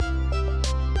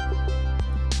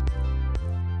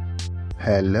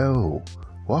Hello,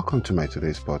 welcome to my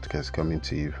today's podcast coming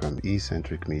to you from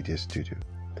Eccentric Media Studio.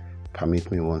 Permit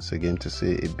me once again to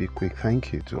say a big quick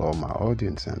thank you to all my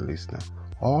audience and listeners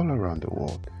all around the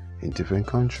world in different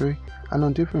countries and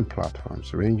on different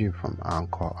platforms ranging from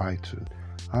Anchor, iTunes,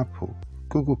 Apple,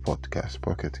 Google Podcasts,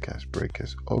 Pocket Cast,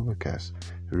 Breakers, Overcast,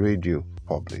 Radio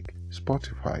Public,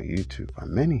 Spotify, YouTube,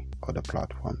 and many other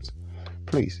platforms.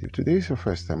 Please, if today is your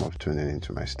first time of tuning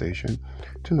into my station,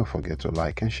 do not forget to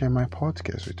like and share my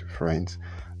podcast with your friends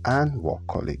and work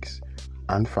colleagues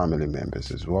and family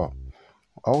members as well.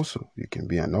 Also, you can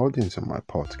be an audience on my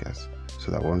podcast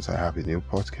so that once I have a new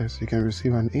podcast, you can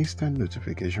receive an instant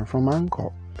notification from Anchor.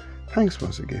 Thanks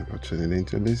once again for tuning in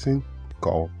to listen.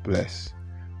 God bless.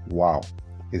 Wow,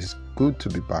 it's good to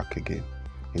be back again.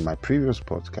 In my previous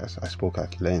podcast, I spoke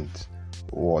at length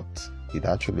what it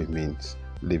actually means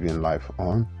living life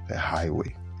on the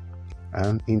highway.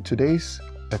 And in today's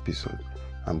episode,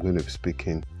 I'm going to be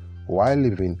speaking why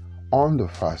living on the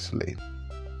fast lane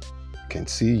can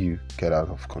see you get out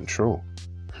of control.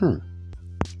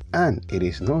 And it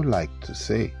is not like to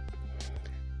say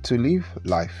to live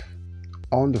life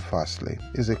on the fast lane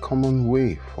is a common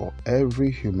way for every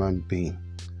human being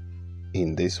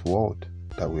in this world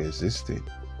that we exist in.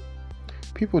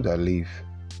 People that live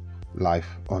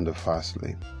life on the fast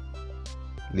lane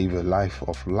live a life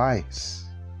of lies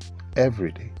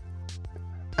every day.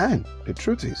 And the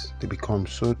truth is, they become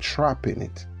so trapped in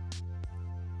it.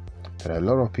 There are a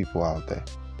lot of people out there,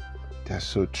 they're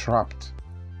so trapped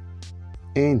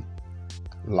in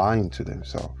lying to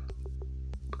themselves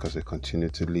because they continue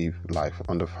to live life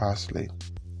on the fast lane.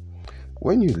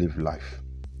 When you live life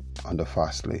on the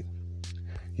fast lane,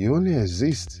 you only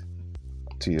exist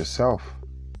to yourself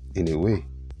in a way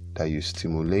that you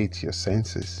stimulate your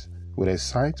senses with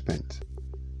excitement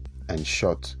and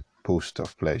short bursts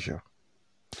of pleasure.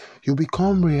 You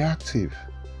become reactive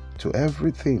to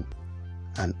everything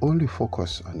and only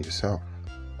focus on yourself.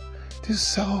 This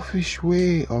selfish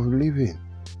way of living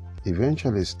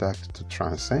eventually starts to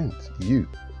transcend you,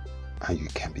 and you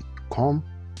can become,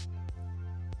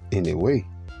 in a way,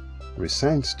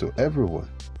 resent to everyone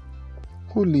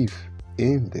who live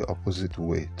in the opposite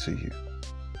way to you.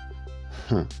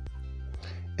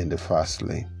 In the fast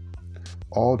lane,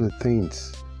 all the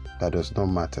things that does not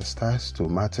matter starts to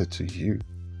matter to you.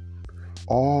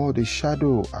 All the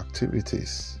shadow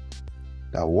activities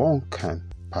that one can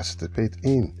participate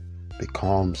in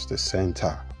becomes the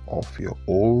center of your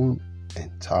own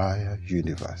entire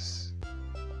universe,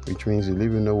 which means you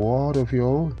live in a world of your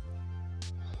own.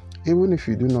 Even if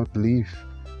you do not live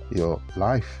your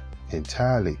life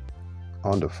entirely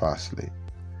on the fast lane,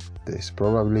 there is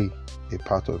probably a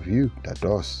part of you that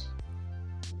does.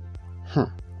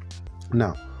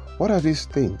 Now, what are these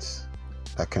things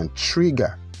that can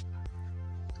trigger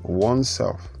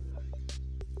oneself?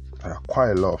 There are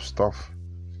quite a lot of stuff.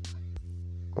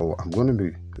 I'm going to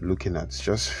be looking at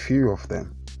just few of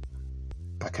them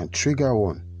that can trigger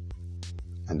one.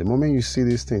 And the moment you see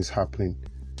these things happening,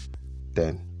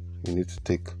 then you need to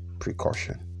take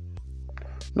precaution.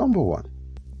 Number one,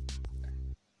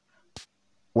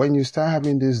 when you start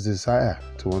having this desire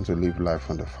to want to live life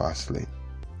on the fast lane,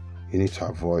 you need to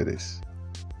avoid this.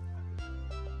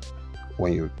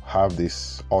 When you have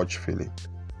this urge feeling,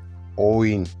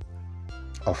 owing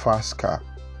a fast car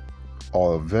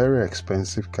or a very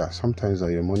expensive car, sometimes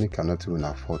that your money cannot even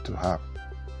afford to have.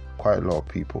 Quite a lot of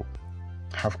people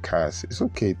have cars. It's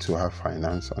okay to have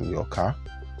finance on your car,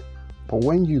 but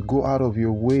when you go out of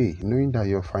your way, knowing that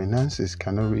your finances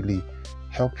cannot really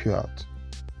help you out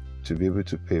to be able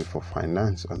to pay for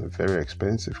finance on a very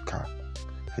expensive car,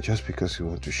 and just because you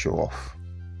want to show off,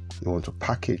 you want to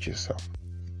package yourself,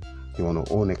 you want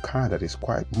to own a car that is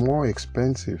quite more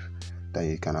expensive than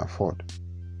you can afford,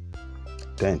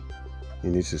 then you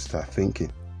need to start thinking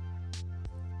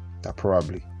that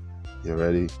probably you're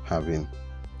already having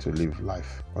to live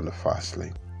life on the fast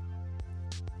lane.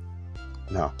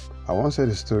 Now, I once heard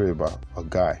a story about a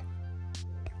guy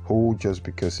who, just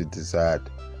because he desired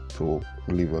to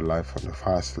live a life on the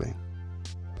fast lane,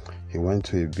 he went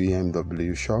to a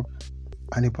BMW shop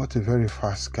and he bought a very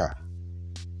fast car,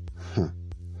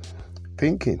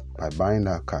 thinking by buying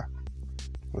that car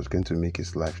was going to make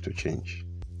his life to change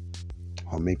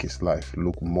or make his life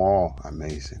look more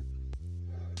amazing.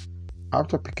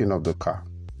 After picking up the car,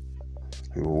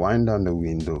 he will wind down the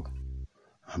window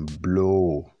and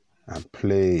blow and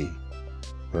play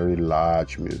very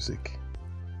large music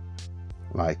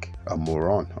like a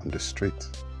moron on the street.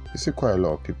 You see quite a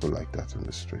lot of people like that on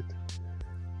the street.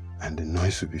 And the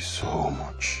noise will be so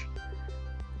much.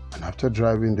 And after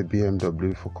driving the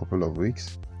BMW for a couple of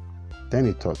weeks, Then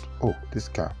he thought, oh, this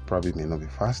car probably may not be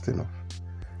fast enough.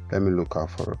 Let me look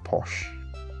out for a Porsche,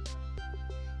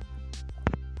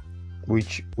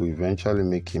 which will eventually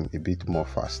make him a bit more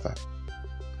faster.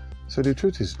 So the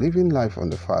truth is, living life on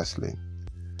the fast lane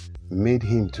made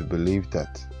him to believe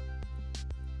that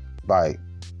by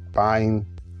buying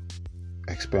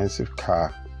expensive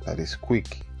car that is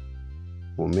quick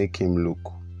will make him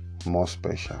look more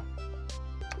special.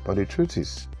 But the truth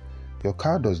is, your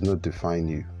car does not define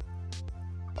you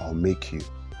or make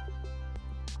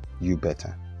you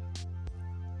better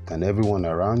than everyone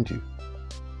around you.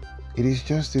 It is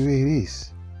just the way it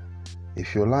is.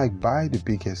 If you like, buy the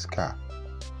biggest car.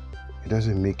 It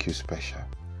doesn't make you special.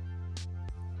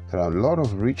 There are a lot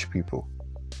of rich people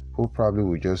who probably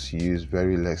will just use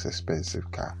very less expensive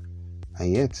car,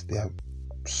 and yet they are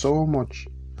so much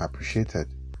appreciated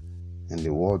in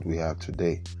the world we have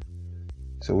today.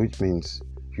 So which means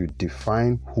you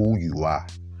define who you are,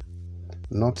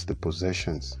 not the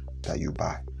possessions that you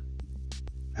buy.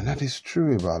 And that is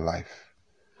true about life.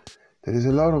 There is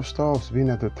a lot of stuff being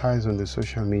advertised on the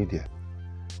social media,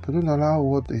 but don't allow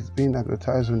what is being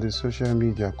advertised on the social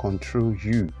media control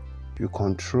you. You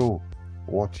control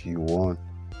what you want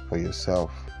for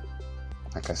yourself.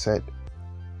 Like I said,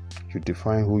 you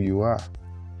define who you are,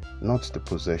 not the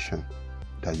possession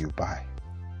that you buy.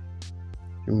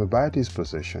 You may buy this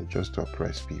possession just to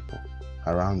oppress people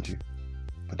around you,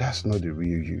 but that's not the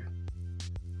real you.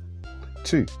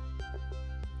 2,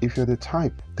 if you're the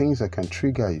type, things that can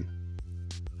trigger you,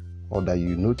 or that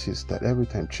you notice that every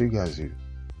time triggers you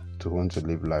to want to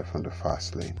live life on the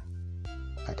fast lane.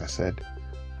 Like I said,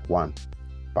 1,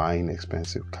 buying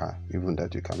expensive car, even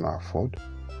that you cannot afford.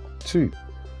 2,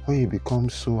 when you become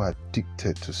so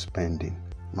addicted to spending.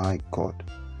 My God,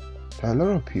 there are a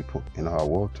lot of people in our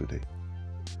world today.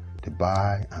 They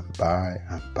buy and buy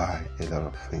and buy a lot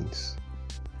of things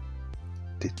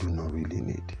they do not really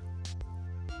need.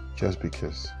 Just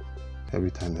because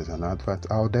every time there's an advert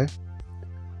out there,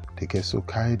 they get so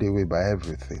carried away by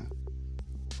everything.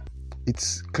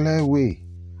 It's clear way.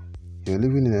 You're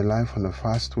living in a life on a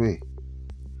fast way.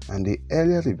 And the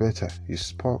earlier the better you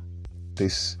spot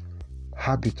this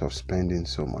habit of spending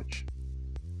so much.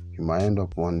 You might end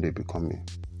up one day becoming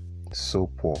so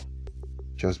poor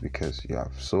just because you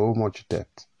have so much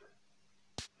debt.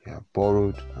 You have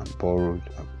borrowed and borrowed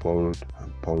and borrowed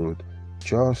and borrowed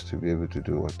just to be able to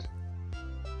do what?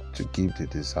 To give the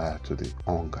desire to the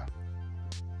hunger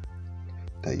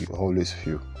that you always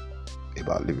feel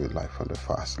about living life on the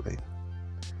fast lane.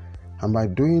 And by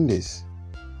doing this,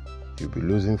 you'll be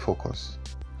losing focus.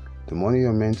 The money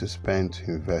you're meant to spend to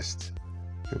invest,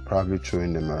 you're probably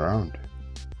throwing them around,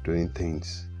 doing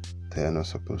things they are not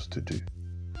supposed to do.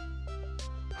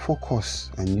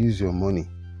 Focus and use your money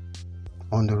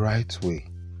on the right way.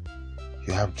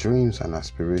 You have dreams and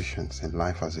aspirations in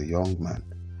life as a young man.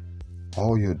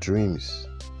 All your dreams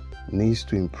needs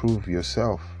to improve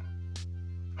yourself.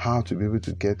 How to be able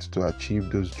to get to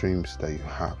achieve those dreams that you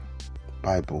have.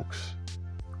 Buy books,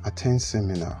 attend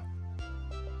seminar,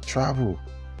 travel,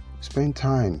 spend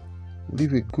time,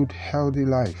 live a good healthy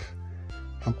life,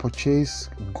 and purchase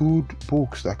good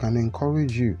books that can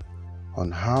encourage you on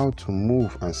how to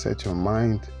move and set your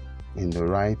mind in the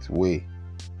right way,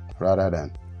 rather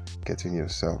than getting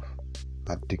yourself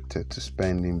addicted to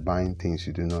spending, buying things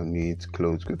you do not need,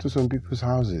 clothes. Go to some people's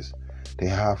houses. They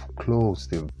have clothes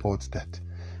they've bought that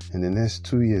in the next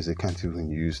 2 years they can't even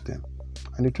use them.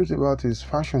 And the truth about it is,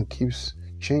 fashion keeps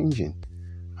changing.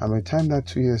 And by the time that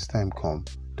 2 years time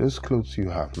comes, those clothes you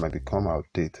have might become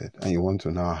outdated and you want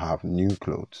to now have new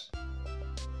clothes.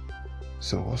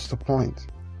 So what's the point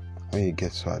when you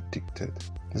get so addicted?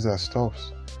 These are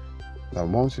stuffs that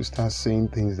once you start saying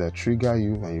things that trigger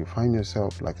you and you find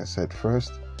yourself, like I said,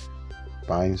 first,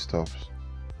 buying stuffs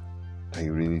that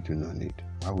you really do not need.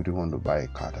 Why would you want to buy a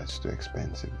car that's too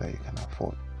expensive that you can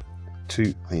afford?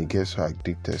 2, when you get so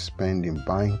addicted, spending,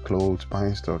 buying clothes,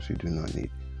 buying stuff you do not need.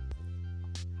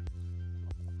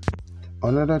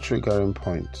 Another triggering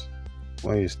point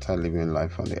when you start living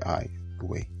life on the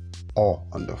highway or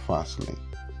on the fast lane,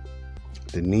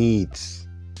 the needs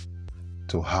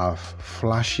to have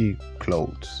flashy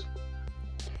clothes.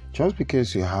 Just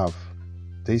because you have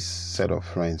this set of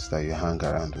friends that you hang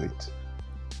around with,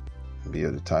 maybe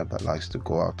you're the type that likes to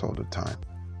go out all the time,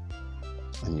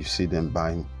 and you see them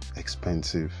buying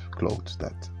expensive clothes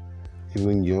that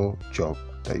even your job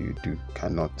that you do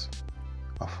cannot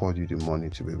afford you the money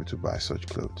to be able to buy such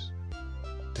clothes.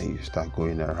 Then you start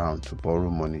going around to borrow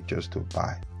money just to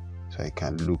buy, so it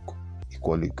can look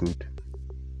equally good.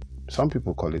 Some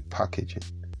people call it packaging.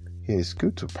 Yeah, it's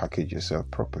good to package yourself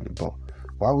properly, but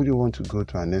Why would you want to go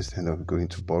to an extent of going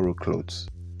to borrow clothes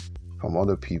from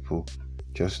other people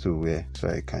just to wear so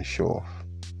I can show off?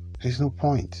 There's no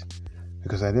point,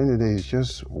 because at the end of the day, it's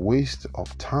just waste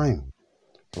of time.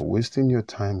 You're wasting your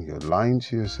time, you're lying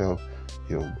to yourself,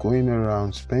 you're going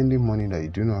around spending money that you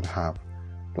do not have.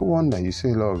 No wonder you see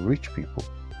a lot of rich people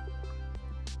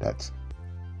that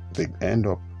they end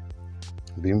up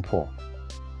being poor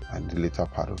at the later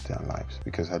part of their lives,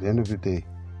 because at the end of the day,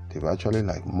 they've actually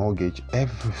mortgaged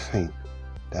everything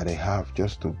that they have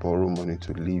just to borrow money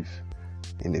to live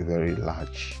in a very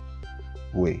large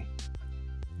way.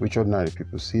 Which ordinary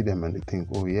people see them and they think,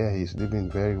 oh yeah, he's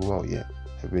living very well. Yeah,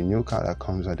 every new car that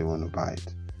comes out, they want to buy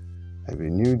it. Every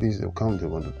new this they'll come, they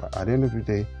want to buy. At the end of the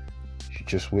day, you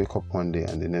just wake up one day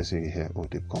and the next thing you hear, oh,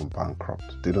 they've gone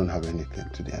bankrupt. They don't have anything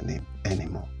to their name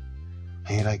anymore.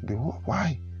 And you're like,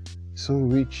 why? So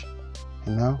rich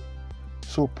and now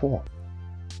so poor.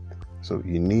 So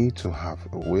you need to have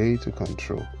a way to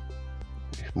control.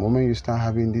 The moment you start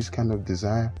having this kind of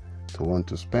desire to want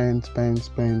to spend,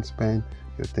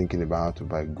 you're thinking about how to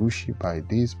buy Gucci, buy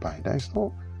this, buy that. It's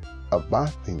not a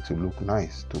bad thing to look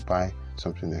nice, to buy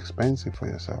something expensive for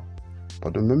yourself.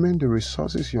 But the moment the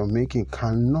resources you're making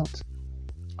cannot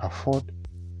afford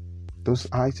those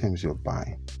items you're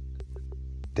buying,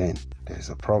 then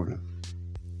there's a problem.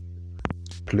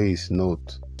 Please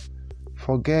note,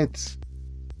 forget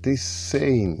this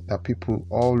saying that people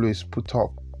always put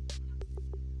up.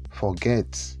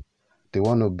 Forget. They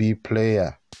want to be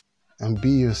player, and be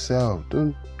yourself.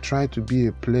 Don't try to be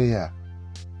a player.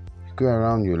 You go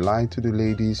around, you lie to the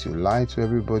ladies, you lie to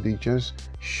everybody,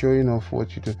 just showing off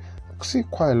what you do. I see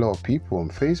quite a lot of people on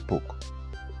Facebook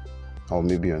or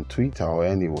maybe on Twitter or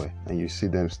anywhere, and you see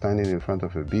them standing in front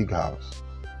of a big house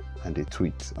and they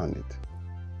tweet on it.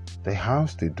 The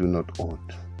house they do not own,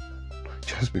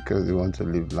 just because they want to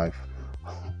live life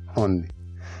on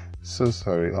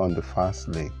the fast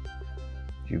lane.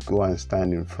 You go and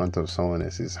stand in front of someone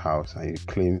else's house and you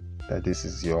claim that this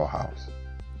is your house.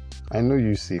 I know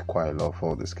you see quite a lot of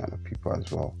all this kind of people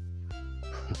as well.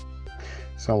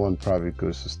 Someone probably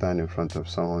goes to stand in front of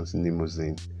someone's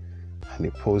limousine and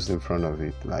he poses in front of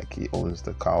it like he owns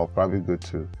the car, or probably go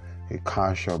to a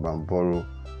car shop and borrow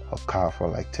a car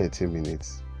for 30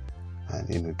 minutes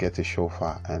and get a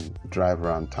chauffeur and drive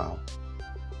around town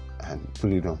and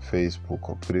put it on Facebook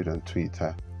or put it on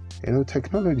Twitter.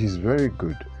 Technology is very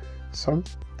good. Some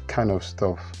kind of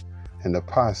stuff in the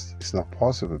past it's not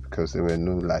possible because there were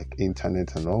no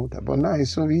internet and all that, but now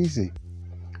it's so easy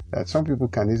that some people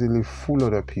can easily fool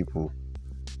other people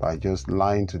by just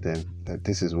lying to them that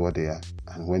this is what they are,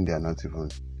 and when they are not even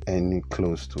any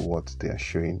close to what they are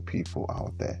showing people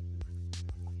out there.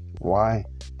 Why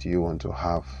do you want to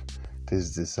have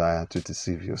this desire to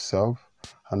deceive yourself?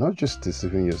 And not just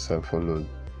deceiving yourself alone,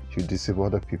 you deceive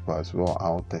other people as well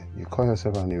out there. You call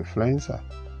yourself an influencer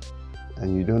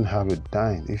and you don't have a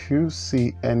dime. If you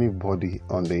see anybody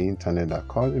on the internet that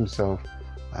calls himself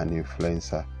an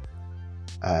influencer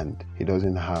and he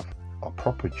doesn't have a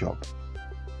proper job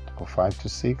or 5 to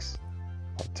 6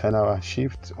 or 10-hour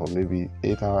shift or maybe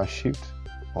 8-hour shift,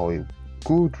 or a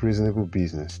good reasonable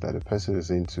business that the person is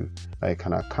into that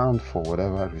can account for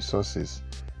whatever resources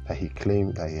that he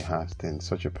claimed that he has, then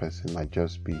such a person might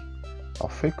just be a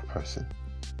fake person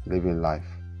living life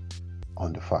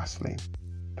on the fast lane.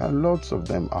 There are lots of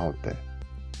them out there.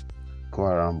 Go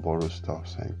around, borrow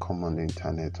stuff and come on the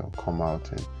internet or come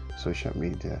out in social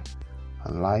media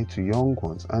and lie to young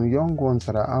ones. And young ones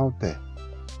that are out there,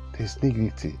 there's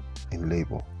dignity in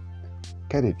labor.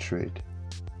 Get a trade,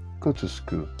 go to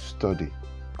school, study,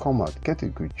 come out, get a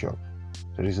good job.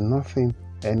 There is nothing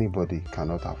anybody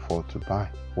cannot afford to buy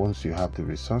once you have the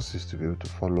resources to be able to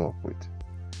follow up with.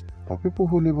 But people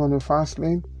who live on the fast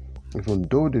lane, even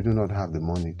though they do not have the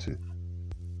money to,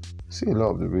 see a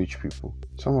lot of the rich people,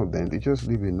 some of them, they just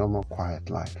live a normal quiet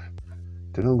life.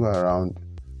 They don't go around,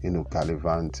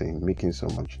 gallivanting, making so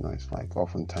much noise.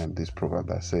 Oftentimes this proverb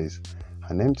that says,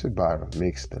 an empty barrel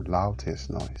makes the loudest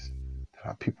noise.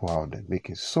 There are people out there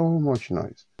making so much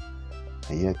noise,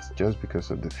 and yet just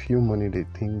because of the few money they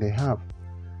think they have,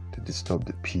 to disturb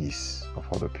the peace of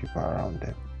other people around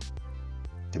them.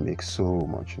 They make so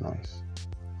much noise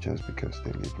just because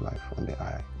they live life on the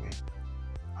highway.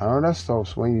 And other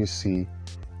stuff, when you see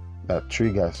that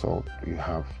triggers or you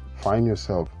find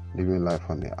yourself living life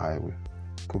on the highway,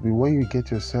 could be when you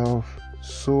get yourself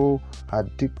so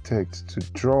addicted to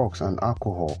drugs and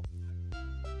alcohol.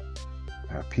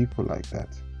 There are people like that.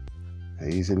 They're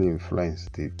easily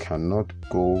influenced. They cannot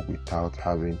go without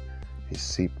having a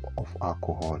sip of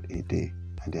alcohol a day,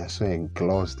 and they are so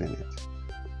engrossed in it,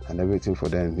 and everything for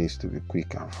them needs to be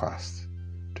quick and fast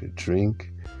They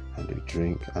drink and they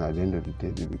drink, and at the end of the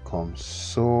day, they become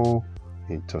so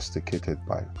intoxicated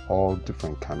by all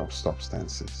different kind of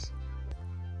substances.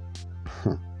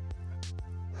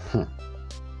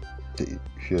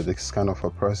 If you're this kind of a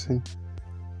person,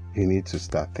 you need to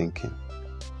start thinking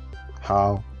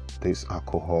how these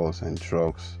alcohols and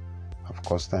drugs have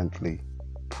constantly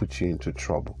put you into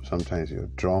trouble. Sometimes you're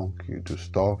drunk, you do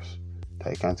stuff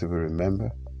that you can't even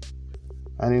remember.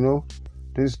 And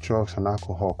these drugs and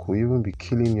alcohol could even be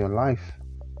killing your life,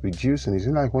 reducing. It's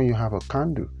like when you have a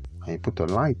candle and you put a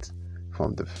light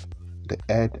from the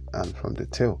head and from the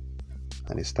tail,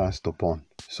 and it starts to burn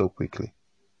so quickly.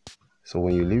 So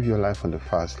when you live your life on the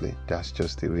fast lane, that's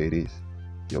just the way it is.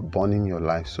 You're burning your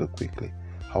life so quickly.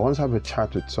 I once had a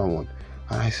chat with someone,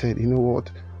 and I said, you know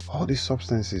what? All these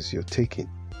substances you're taking,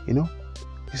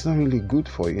 it's not really good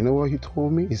for you. You know what he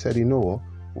told me? He said, you know what?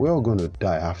 We're all going to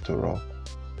die after all.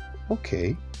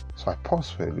 Okay. So I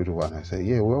paused for a little while and I said,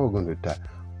 yeah, we're all going to die.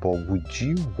 But would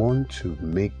you want to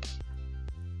make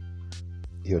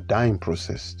your dying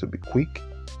process to be quick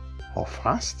or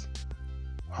fast?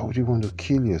 Why would you want to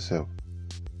kill yourself?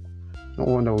 No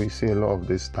wonder we see a lot of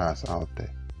these stars out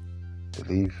there.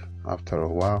 They leave after a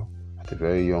while, at a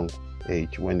very young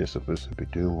age, when they're supposed to be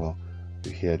doing well.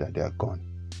 You hear that they are gone,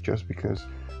 just because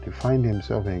they find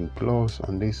themselves engrossed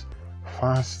on this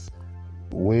fast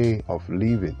way of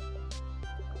living,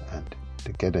 and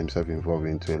they get themselves involved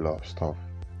into a lot of stuff.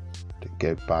 They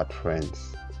get bad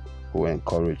friends who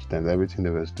encourage them. Everything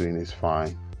they was doing is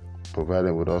fine,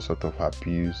 provided with all sorts of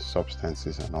abuse,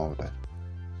 substances and all that.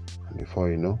 And before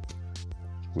you know,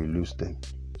 we lose them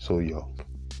so young.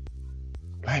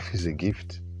 Life is a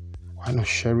gift. Why not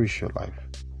cherish your life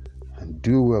and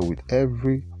do well with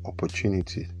every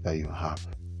opportunity that you have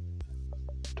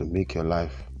to make your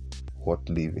life worth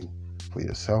living for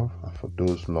yourself and for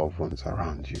those loved ones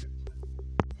around you.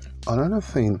 Another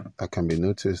thing that can be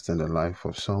noticed in the life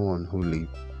of someone who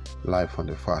lives life on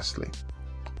the fast lane,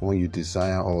 when you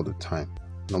desire all the time,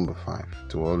 number 5,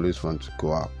 to always want to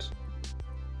go out.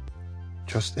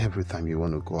 Just every time you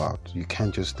want to go out, you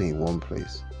can't just stay in one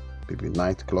place. Maybe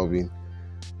night clubbing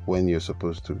when you're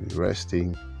supposed to be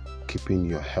resting, keeping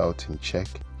your health in check.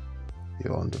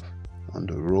 You're on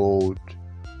the road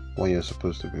when you're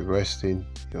supposed to be resting.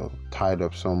 You're tied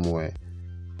up somewhere,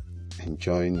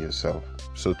 enjoying yourself,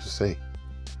 so to say,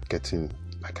 getting,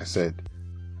 like I said,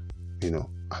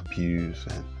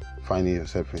 abused and finding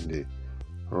yourself in the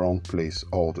wrong place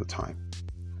all the time.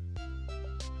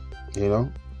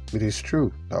 It is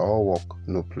true that all work,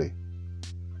 no play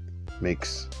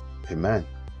makes a man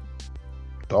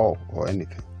dull or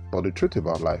anything. But the truth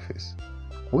about life is,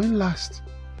 when last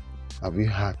have you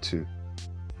had to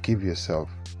give yourself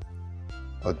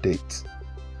a date?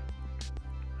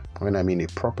 When I mean a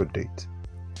proper date,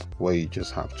 where you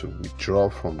just have to withdraw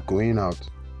from going out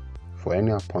for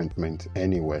any appointment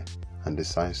anywhere and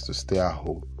decide to stay at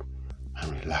home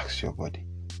and relax your body.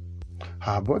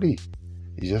 Our body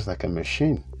is just like a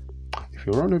machine. If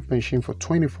you run a machine for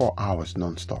 24 hours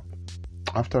non-stop,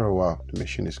 after a while, the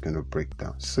machine is going to break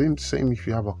down. Same if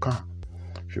you have a car.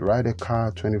 If you ride a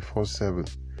car 24/7,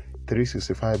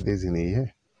 365 days in a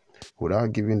year,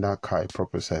 without giving that car a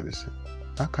proper servicing,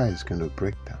 that car is going to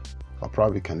break down. Or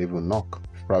probably can even knock.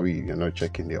 Probably you're not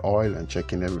checking the oil and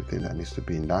checking everything that needs to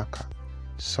be in that car.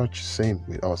 Such same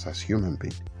with us as human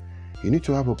beings. You need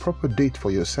to have a proper date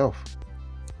for yourself,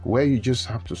 where you just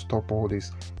have to stop all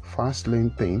this fast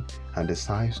lane thing and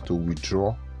decide to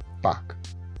withdraw back.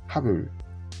 Have a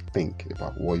think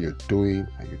about what you're doing.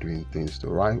 Are you doing things the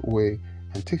right way?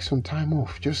 And take some time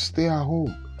off. Just stay at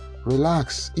home,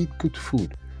 relax, eat good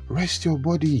food, rest your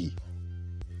body.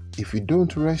 If you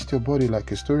don't rest your body,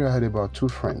 like a story I heard about 2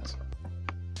 friends,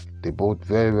 they both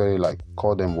very, very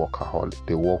call them workaholic.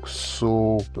 They work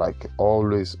so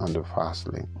always on the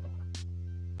fast lane.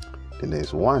 Then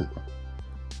there's one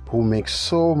who makes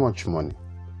so much money,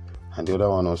 and the other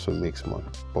one also makes money.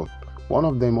 But one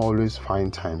of them always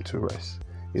find time to rest.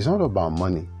 It's not about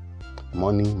money,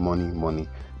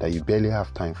 that you barely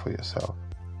have time for yourself.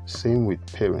 Same with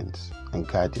parents and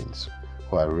guardians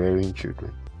who are rearing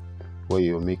children, where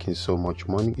you're making so much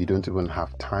money, you don't even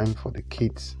have time for the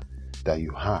kids that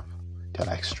you have. They're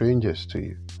like strangers to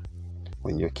you.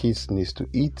 When your kids needs to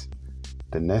eat,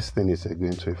 the next thing is they're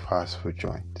going to a fast food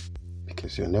joint,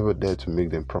 because you're never there to make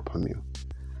them proper meal.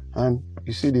 And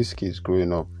you see these kids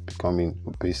growing up, becoming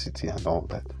obesity and all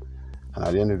that. And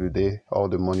at the end of the day, all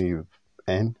the money you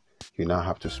earn, you now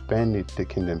have to spend it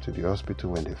taking them to the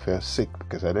hospital when they feel sick,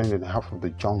 because at the end of the day, half of the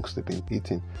junks they've been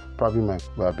eating probably might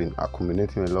have been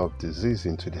accumulating a lot of disease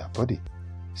into their body.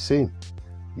 Same,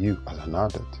 you as an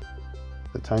adult.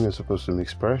 The time you're supposed to make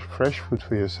fresh food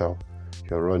for yourself,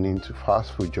 you're running to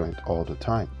fast food joint all the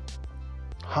time.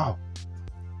 How?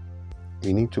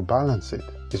 You need to balance it.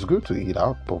 It's good to eat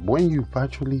out, but when you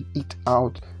actually eat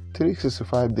out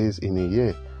 365 days in a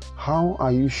year, how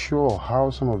are you sure how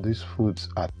some of these foods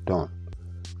are done?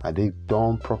 Are they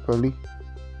done properly?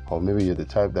 Or maybe you're the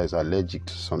type that is allergic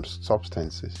to some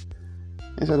substances.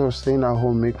 Instead of staying at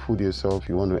home, make food yourself,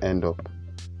 you want to end up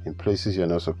in places you're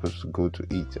not supposed to go to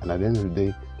eat. And at the end of the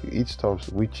day, you eat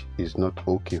stuff which is not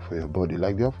okay for your body.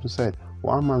 Like they often said,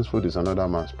 one man's food is another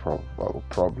man's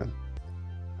problem.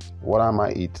 What I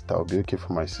might eat that will be okay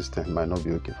for my system might not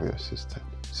be okay for your system.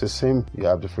 It's the same, you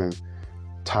have different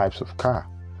types of car.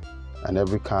 And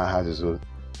every car has its own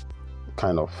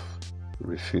kind of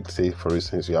refuel. Say, for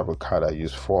instance, you have a car that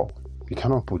uses fuel. You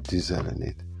cannot put diesel in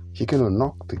it. You're going to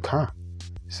knock the car.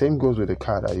 Same goes with a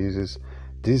car that uses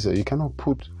diesel. You cannot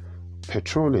put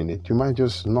petrol in it. You might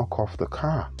just knock off the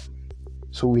car.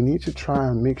 So we need to try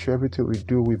and make sure everything we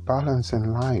do, we balance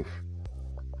in life.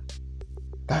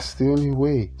 That's the only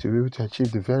way to be able to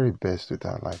achieve the very best with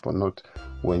our life, but not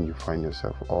when you find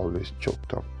yourself always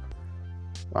choked up.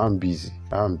 I'm busy.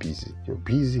 You're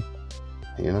busy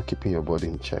and you're not keeping your body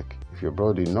in check. If your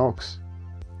body knocks,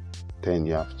 then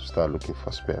you have to start looking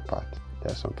for spare parts.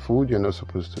 There's some food you're not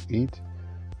supposed to eat.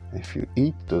 And if you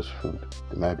eat those food,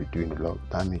 they might be doing a lot of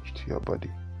damage to your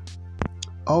body.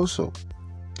 Also,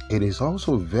 it is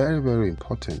also very, very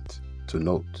important to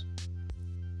note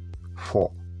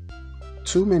for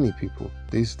too many people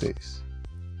these days,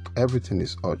 everything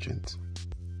is urgent.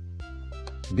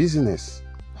 Business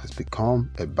has become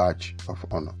a badge of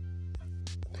honor.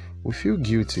 We feel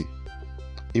guilty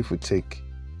if we take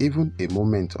even a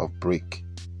moment of break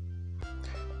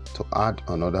to add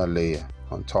another layer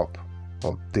on top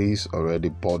of this already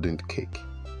burdened cake.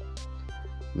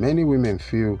 Many women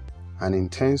feel an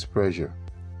intense pressure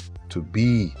to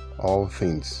be all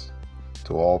things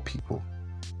to all people.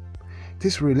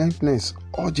 This relentless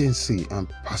urgency and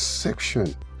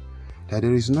perception that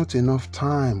there is not enough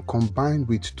time combined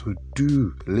with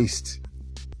to-do list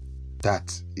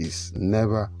that is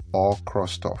never all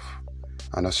crossed off,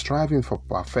 and a striving for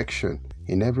perfection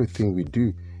in everything we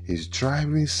do is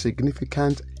driving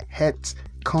significant health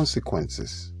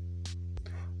consequences,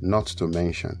 not to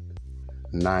mention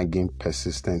nagging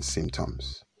persistent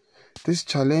symptoms. These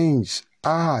challenges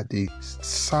are the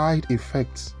side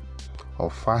effects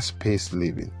of fast-paced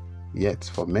living, yet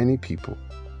for many people,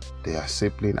 they are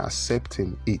simply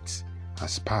accepting it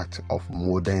as part of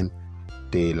modern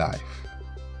day life.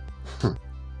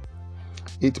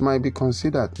 It might be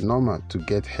considered normal to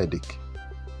get headache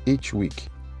each week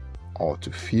or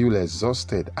to feel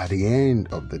exhausted at the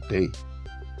end of the day.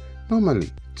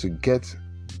 Normally, to get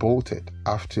bloated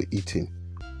after eating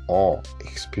or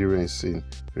experiencing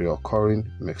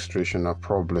recurring menstruational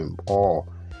problem or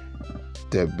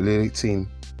debilitating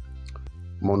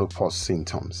menopause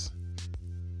symptoms.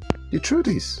 The truth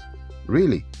is,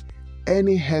 really,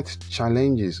 any health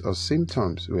challenges or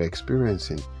symptoms we're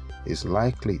experiencing is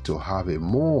likely to have a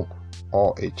more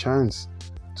or a chance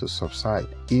to subside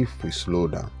if we slow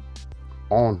down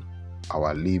on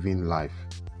our living life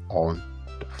on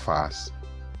the fast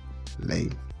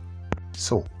lane.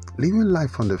 So, living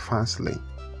life on the fast lane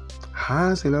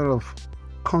has a lot of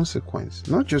consequence,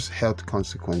 not just health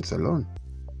consequence alone.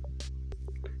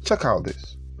 Check out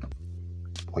this.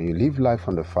 When you live life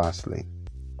on the fast lane,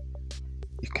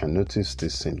 you can notice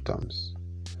these symptoms.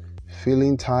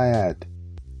 Feeling tired,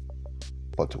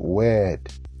 but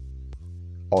weird,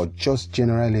 or just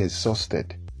generally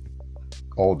exhausted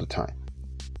all the time.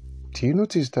 Do you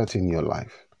notice that in your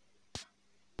life?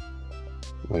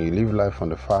 When you live life on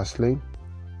the fast lane,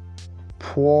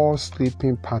 poor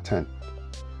sleeping pattern,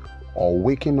 or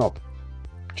waking up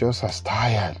just as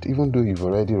tired, even though you've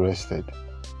already rested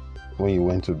when you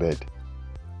went to bed.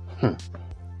 When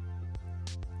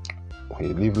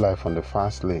you live life on the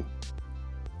fast lane,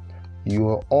 you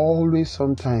are always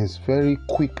sometimes very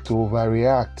quick to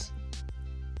overreact.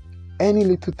 Any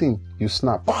little thing, you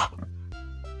snap.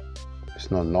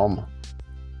 It's not normal.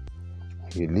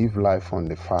 When you live life on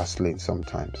the fast lane,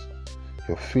 sometimes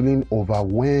you're feeling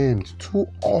overwhelmed too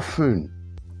often.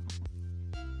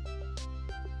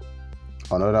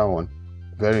 Another one,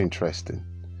 very interesting.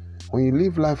 When you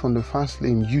live life on the fast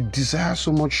lane, you desire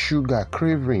so much sugar,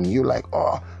 craving. You're like,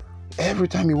 every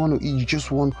time you want to eat, you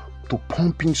just want to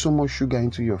pump in so much sugar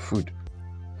into your food.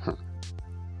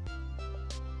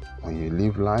 When you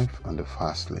live life on the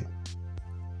fast lane,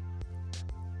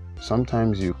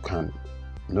 sometimes you can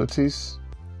notice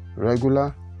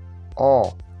regular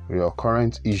or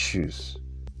recurrent issues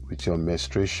with your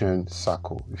menstruation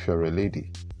cycle if you're a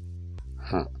lady.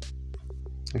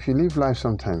 If you live life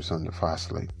sometimes on the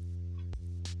fast lane,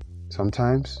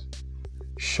 sometimes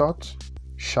short,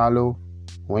 shallow,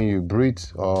 when you breathe,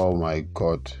 oh my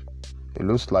God, it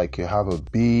looks like you have a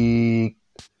big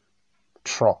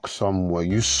truck somewhere.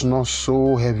 You snore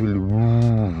so heavily,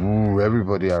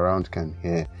 everybody around can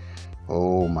hear.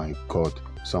 Oh my God,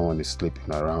 someone is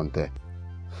sleeping around there.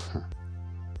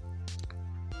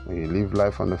 When you live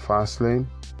life on the fast lane,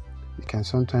 you can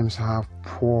sometimes have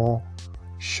poor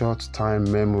short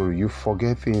time memory. You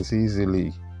forget things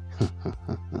easily.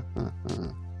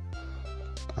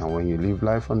 And when you live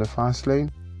life on the fast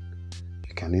lane,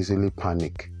 you can easily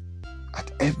panic.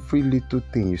 At every little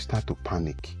thing, you start to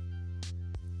panic.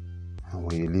 And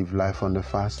when you live life on the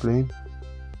fast lane,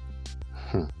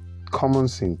 common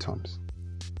symptoms.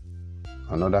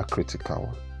 Another critical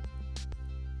one.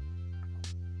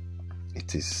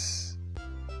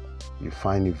 You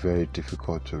find it very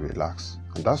difficult to relax.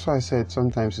 And that's why I said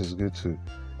sometimes it's good to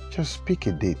just pick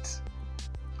a date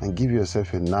and give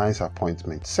yourself a nice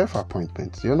appointment,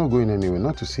 self-appointment. You're not going anywhere,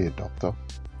 not to see a doctor,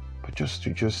 but just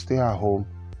to stay at home,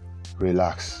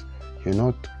 relax. You're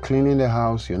not cleaning the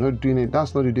house, you're not doing it.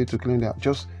 That's not the day to clean the house.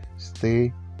 Just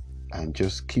stay and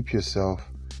just keep yourself,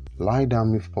 lie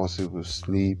down if possible,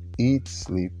 sleep, eat,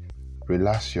 sleep,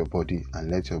 relax your body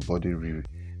and let your body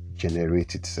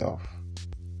regenerate itself.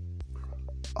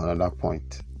 Another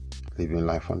point, living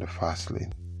life on the fast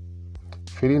lane.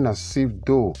 Feeling as if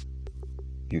though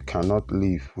you cannot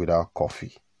live without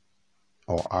coffee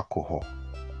or alcohol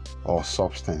or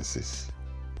substances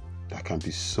that can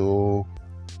be so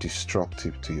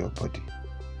destructive to your body.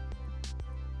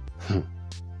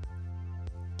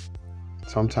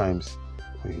 Sometimes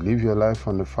when you live your life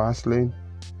on the fast lane,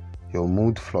 your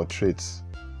mood fluctuates.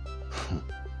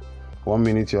 1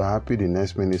 minute you're happy, the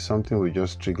next minute something will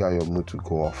just trigger your mood to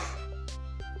go off.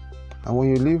 And when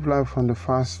you live life on the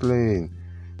fast lane,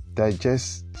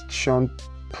 digestion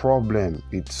problem,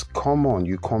 it's common.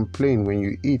 You complain when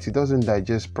you eat, it doesn't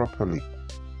digest properly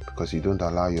because you don't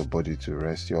allow your body to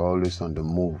rest. You're always on the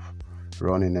move,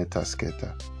 running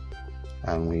etasketa.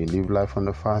 And when you live life on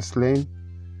the fast lane,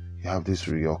 you have this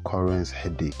reoccurrence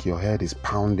headache. Your head is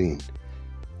pounding.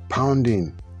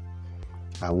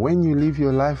 And when you live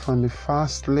your life on the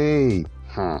fast lane,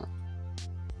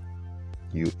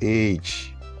 you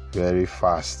age very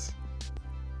fast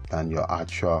than your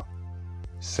actual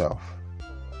self.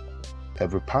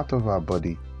 Every part of our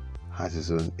body has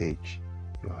its own age.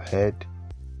 Your head,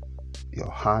 your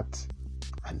heart,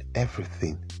 and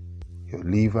everything. Your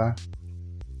liver,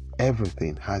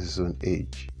 everything has its own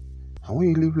age. And when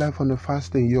you live life on the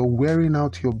fast lane, you're wearing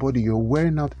out your body. You're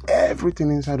wearing out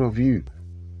everything inside of you.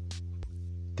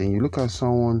 Then you look at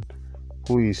someone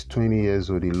who is 20 years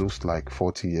old, he looks like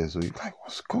 40 years old. You're like,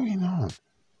 what's going on?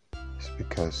 It's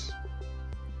because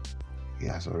he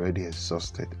has already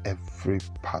exhausted. Every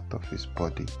part of his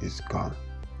body is gone.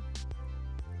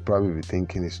 You'll probably be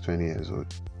thinking he's 20 years old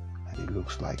and he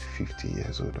looks like 50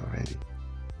 years old already.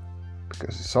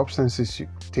 Because the substances you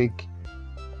take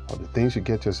or the things you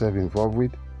get yourself involved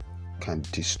with can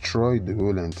destroy the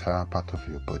whole entire part of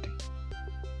your body.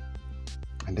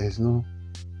 And there's no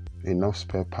enough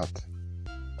spare part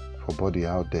for body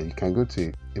out there. You can go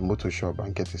to a motor shop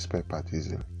and get a spare part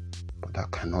easily, but that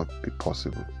cannot be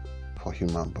possible for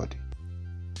human body.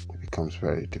 It becomes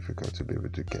very difficult to be able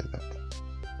to get that.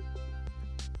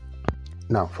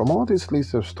 Now, from all this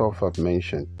list of stuff I've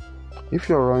mentioned, if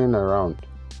you're running around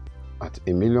at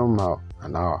 1,000,000 miles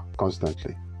an hour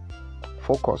constantly,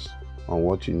 focus on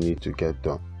what you need to get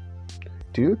done.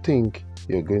 Do you think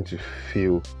you're going to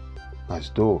feel as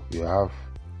though you have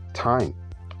time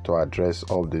to address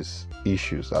all these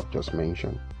issues I've just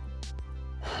mentioned?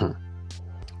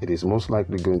 It is most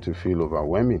likely going to feel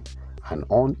overwhelming and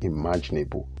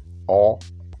unimaginable or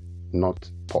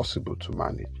not possible to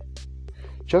manage.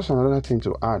 Just another thing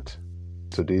to add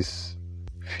to these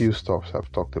few stuffs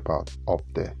I've talked about up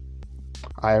there.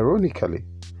 Ironically,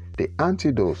 the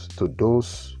antidote to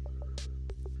those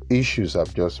issues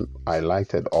I've just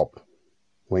highlighted up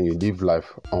when you live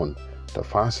life on the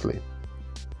fast lane,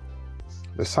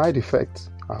 the side effects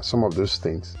are some of those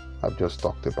things I've just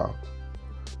talked about.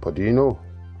 But do you know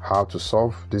how to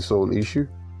solve this whole issue?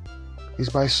 It's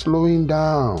by slowing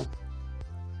down.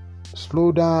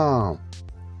 Slow down.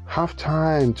 Have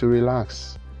time to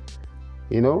relax.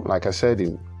 You know, like I said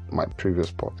in my previous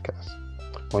podcast,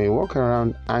 when you walk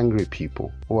around angry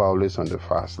people who are always on the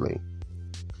fast lane,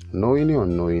 knowingly or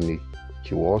unknowingly,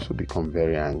 you will also become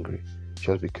very angry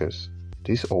just because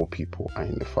these old people are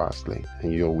in the fast lane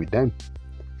and you're with them.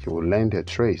 You will learn their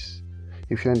trace.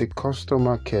 If you're in the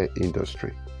customer care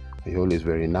industry, You're always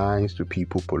very nice to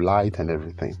people, polite and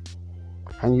everything.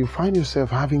 And you find yourself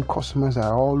having customers that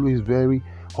are always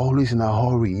in a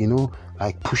hurry,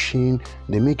 like pushing.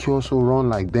 They make you also run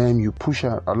like them. You push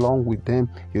along with them.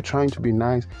 You're trying to be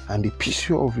nice, and they piss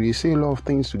you off. You say a lot of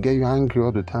things to get you angry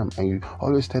all the time, and you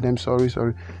always tell them sorry.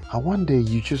 And one day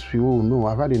you just feel, oh no,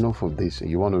 I've had enough of this,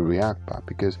 and you want to react back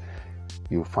because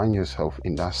you find yourself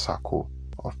in that circle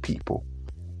of people.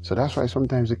 So that's why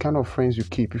sometimes the kind of friends you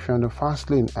keep, if you're on the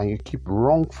fast lane and you keep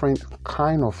wrong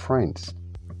kind of friends,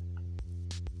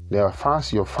 they are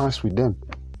fast, you're fast with them.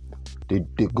 They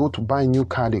go to buy a new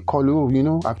car, they call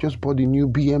you, I've just bought the new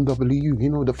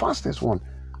BMW, the fastest one,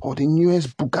 or the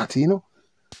newest Bugatti,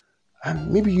 and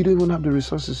maybe you don't even have the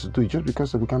resources to do it just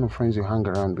because of the kind of friends you hang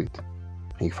around with.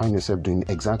 And you find yourself doing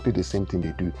exactly the same thing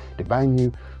they do. They buy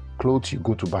new clothes, you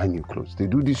go to buy new clothes. They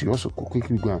do this, you also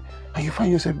quickly go and you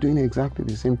find yourself doing exactly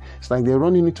the same. It's like they're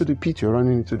running into the pit, you're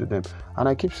running into them. And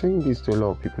I keep saying this to a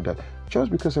lot of people, that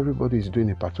just because everybody is doing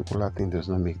a particular thing does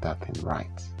not make that thing right.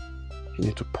 You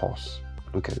need to pause,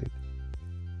 look at it.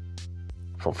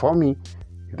 For me,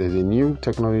 if there's a new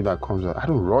technology that comes out, I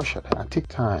don't rush at it. I take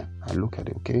time, I look at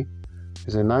it, okay?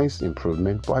 It's a nice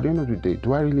improvement, but at the end of the day,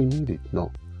 do I really need it?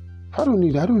 No. If I don't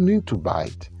need it, I don't need to buy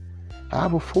it. I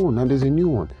have a phone and there's a new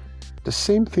one. The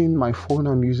same thing my phone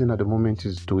I'm using at the moment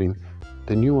is doing,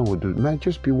 the new one will do. It might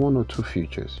just be one or two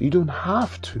features. You don't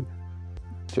have to.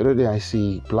 The other day I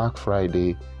see Black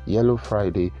Friday, Yellow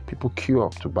Friday, people queue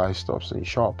up to buy stuff in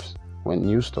shops when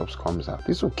new stuff comes out.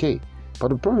 It's okay. But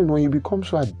the problem is when you become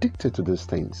so addicted to these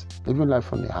things, living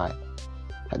life on the high,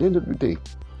 at the end of the day,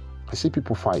 I see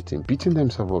people fighting, beating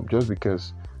themselves up just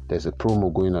because there's a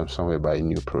promo going on somewhere by a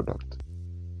new product.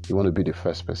 You want to be the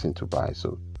first person to buy,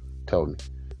 so tell me,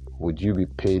 would you be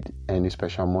paid any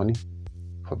special money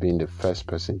for being the first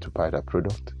person to buy that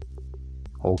product?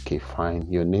 Okay,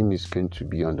 fine. Your name is going to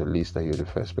be on the list that you're the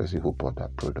first person who bought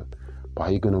that product. But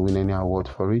are you going to win any award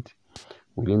for it?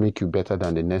 Will it make you better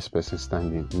than the next person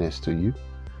standing next to you?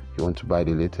 You want to buy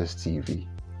the latest TV.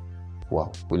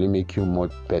 Wow, will it make you more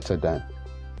better than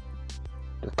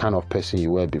the kind of person you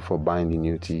were before buying the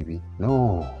new TV?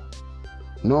 No.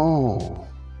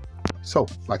 So,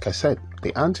 like I said,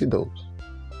 the antidote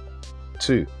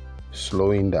to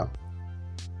slowing down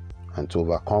and to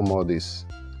overcome all these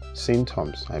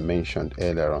symptoms I mentioned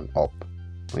earlier on up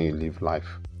when you live life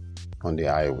on the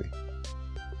highway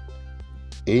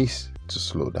is to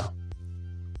slow down.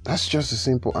 That's just a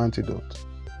simple antidote.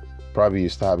 Probably you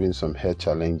start having some health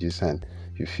challenges and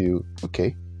you feel,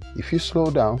 okay, if you slow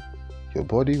down, your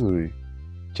body will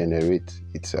regenerate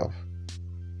itself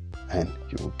and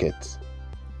you will get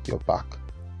your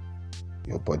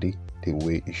body the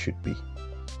way it should be.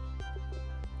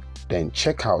 Then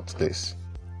check out this.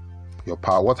 Your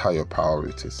power. What are your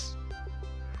priorities?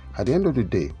 At the end of the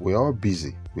day, we're all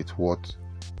busy with what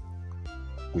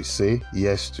we say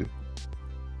yes to.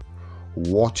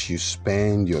 What you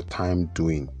spend your time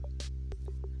doing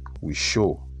will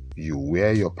show you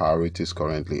where your priorities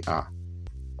currently are.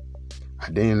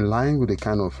 Are they in line with the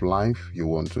kind of life you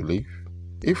want to live?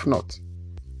 If not,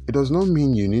 it does not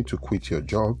mean you need to quit your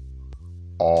job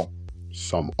or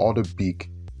some other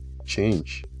big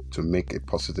change to make a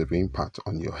positive impact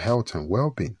on your health and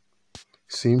well-being.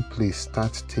 Simply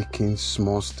start taking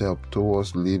small steps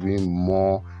towards living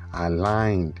more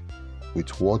aligned with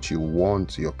what you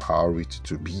want your priority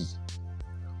to be.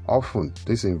 Often,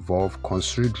 this involves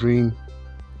considering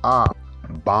our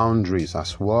boundaries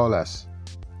as well as,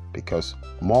 because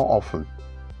more often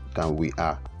than we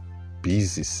are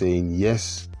busy saying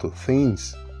yes to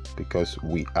things because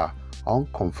we are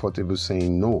uncomfortable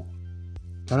saying no.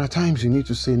 There are times you need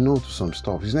to say no to some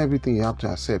stuff. It's not everything you have to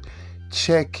accept.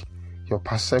 Check your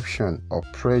perception of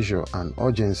pressure and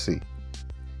urgency.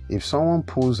 If someone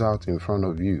pulls out in front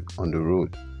of you on the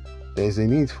road, there is a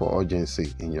need for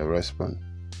urgency in your response.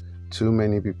 Too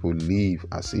many people live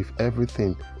as if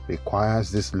everything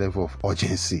requires this level of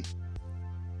urgency.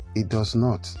 It does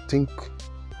not. Think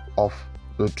of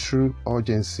the true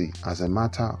urgency as a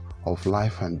matter of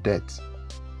life and death.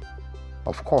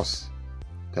 Of course,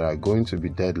 there are going to be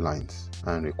deadlines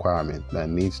and requirements that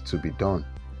needs to be done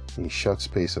in short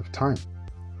space of time.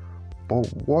 But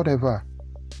whatever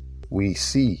we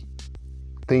see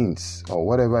things or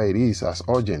whatever it is as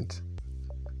urgent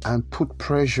and put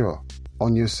pressure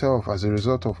on yourself as a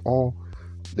result of all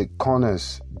the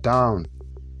corners down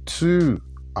to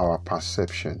our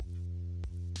perception.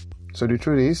 So the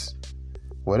truth is,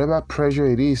 whatever pressure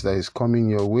it is that is coming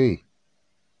your way,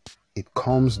 it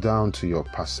comes down to your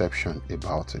perception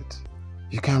about it.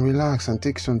 You can relax and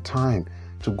take some time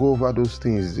to go over those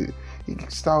things.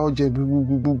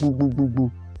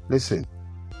 Listen,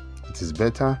 It is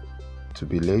better to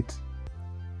be late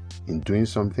in doing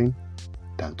something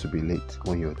than to be late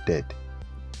when you're dead.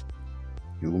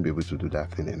 You won't be able to do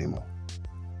that thing anymore.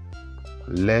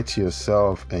 Let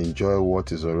yourself enjoy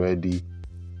what is already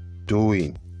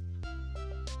doing,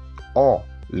 or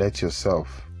let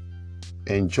yourself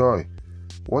enjoy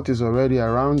what is already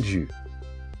around you.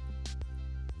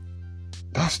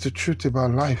 That's the truth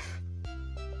about life.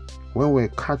 When we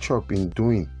catch up in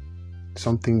doing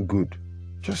something good,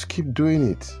 just keep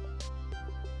doing it.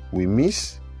 We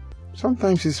miss,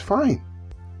 sometimes it's fine.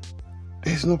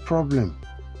 There's no problem.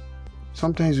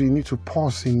 Sometimes you need to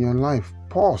pause in your life.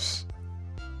 Pause.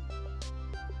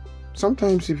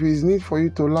 Sometimes if there is need for you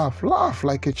to laugh, laugh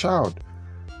like a child.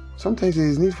 Sometimes there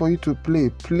is need for you to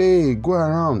play, go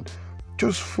around.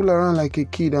 Just fool around like a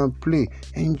kid and play.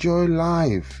 Enjoy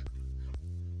life.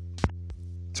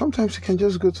 Sometimes you can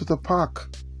just go to the park,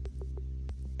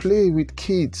 play with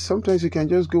kids. Sometimes you can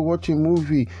just go watch a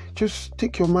movie. Just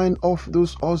take your mind off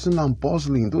those hustling and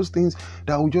bustling, those things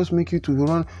that will just make you to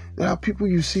run. There are people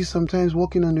you see sometimes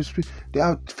walking on the street.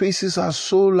 Their faces are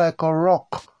so like a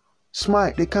rock.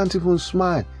 Smile, they can't even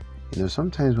smile.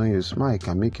 Sometimes when you smile, it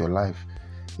can make your life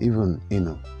even,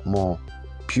 more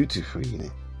beautiful,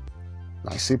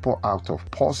 Like simple act of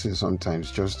pausing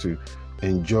sometimes just to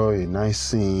enjoy a nice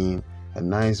scene, a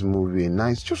nice movie,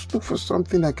 just look for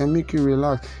something that can make you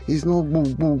relax. It's not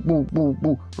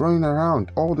boo, running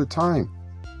around all the time.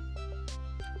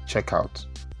 Check out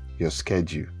your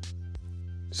schedule.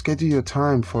 Schedule your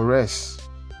time for rest.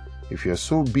 If you're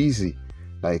so busy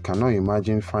that you cannot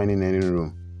imagine finding any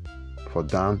room for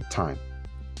downtime,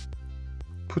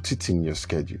 put it in your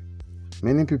schedule.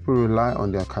 Many people rely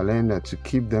on their calendar to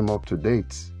keep them up to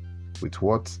date with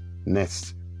what's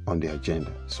next on the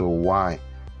agenda. So why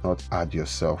not add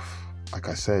yourself? Like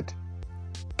I said,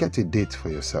 get a date for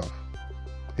yourself.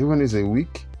 Even if it's a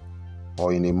week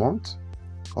or in a month,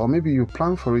 or maybe you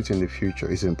plan for it in the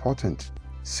future, it's important.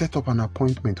 Set up an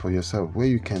appointment for yourself where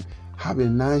you can have a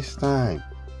nice time.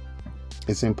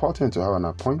 It's important to have an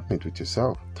appointment with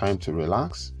yourself, time to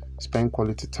relax, spend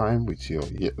quality time with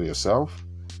yourself,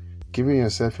 giving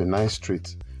yourself a nice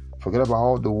treat. Forget about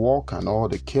all the work and all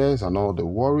the cares and all the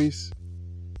worries.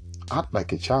 Act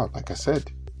like a child, like I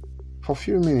said. For a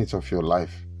few minutes of your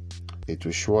life, it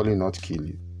will surely not kill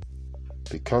you.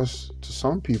 Because to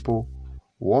some people,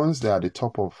 once they are at the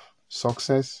top of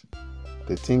success,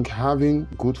 they think having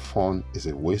good fun is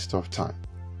a waste of time.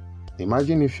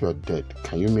 Imagine if you're dead.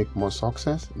 Can you make more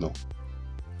success? No.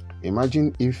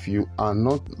 Imagine if you are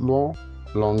no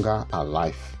longer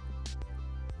alive.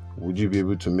 Would you be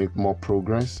able to make more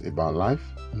progress about life?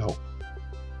 No.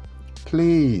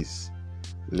 Please,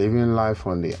 living life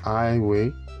on the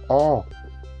highway or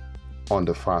on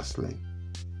the fast lane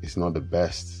is not the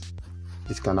best.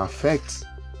 It can affect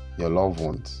your loved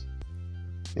ones.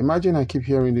 Imagine I keep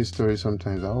hearing this story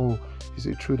sometimes. Is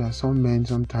it true that some men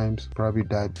sometimes probably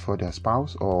die before their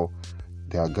spouse, or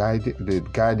the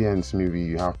guardians, maybe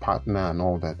you have partner and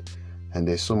all that, and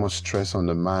there's so much stress on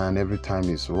the man. Every time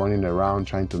he's running around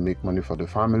trying to make money for the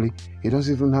family, he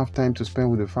doesn't even have time to spend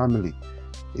with the family.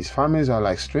 His families are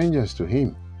like strangers to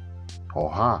him or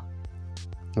her.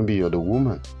 Maybe you're the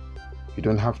woman. You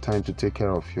don't have time to take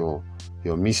care of your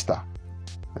mister.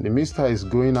 And the mister is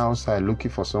going outside looking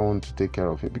for someone to take care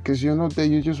of it because you're not there.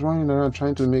 You're just running around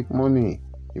trying to make money.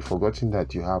 You've forgotten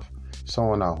that you have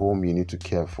someone at home you need to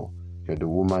care for. You're the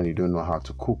woman, you don't know how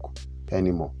to cook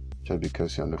anymore just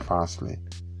because you're on the fast lane.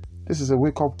 This is a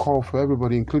wake-up call for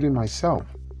everybody, including myself.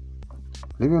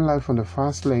 Living life on the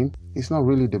fast lane is not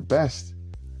really the best.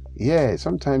 Yeah,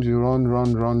 sometimes you run,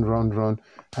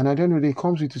 and at the end of the day, it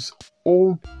comes with its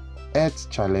own health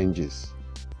challenges.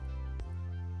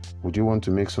 Would you want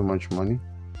to make so much money,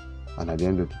 and at the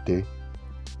end of the day,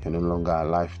 you're no longer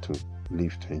alive to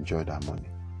live to enjoy that money?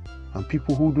 And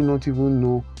people who do not even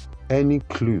know any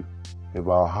clue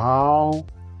about how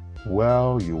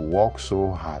well you work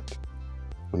so hard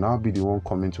will now be the one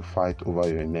coming to fight over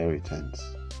your inheritance.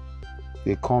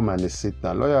 They come and they sit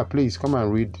down. Lawyer, please come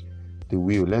and read the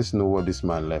will. Let's know what this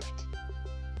man left.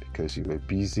 Because you were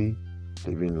busy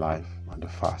living life on the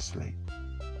fast lane.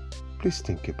 Please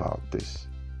think about this.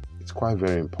 It's quite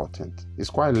very important. It's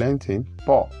quite lengthy,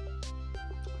 but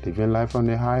living life on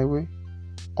the highway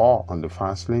or on the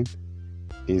fast lane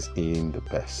is in the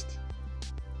best.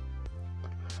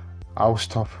 I'll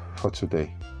stop for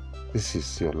today. This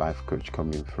is your life coach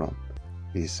coming from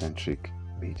Eccentric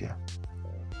Media.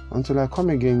 Until I come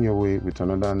again your way with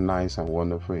another nice and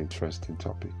wonderful, interesting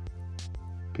topic,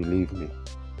 believe me,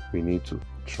 we need to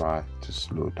try to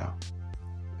slow down,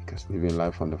 because living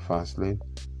life on the fast lane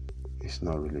is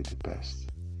not really the best.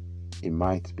 it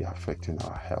might be affecting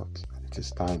our health. And it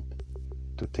is time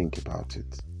to think about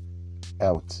it.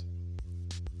 Health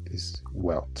is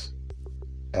wealth.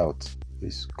 Health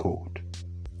is gold.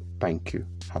 Thank you.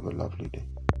 Have a lovely day.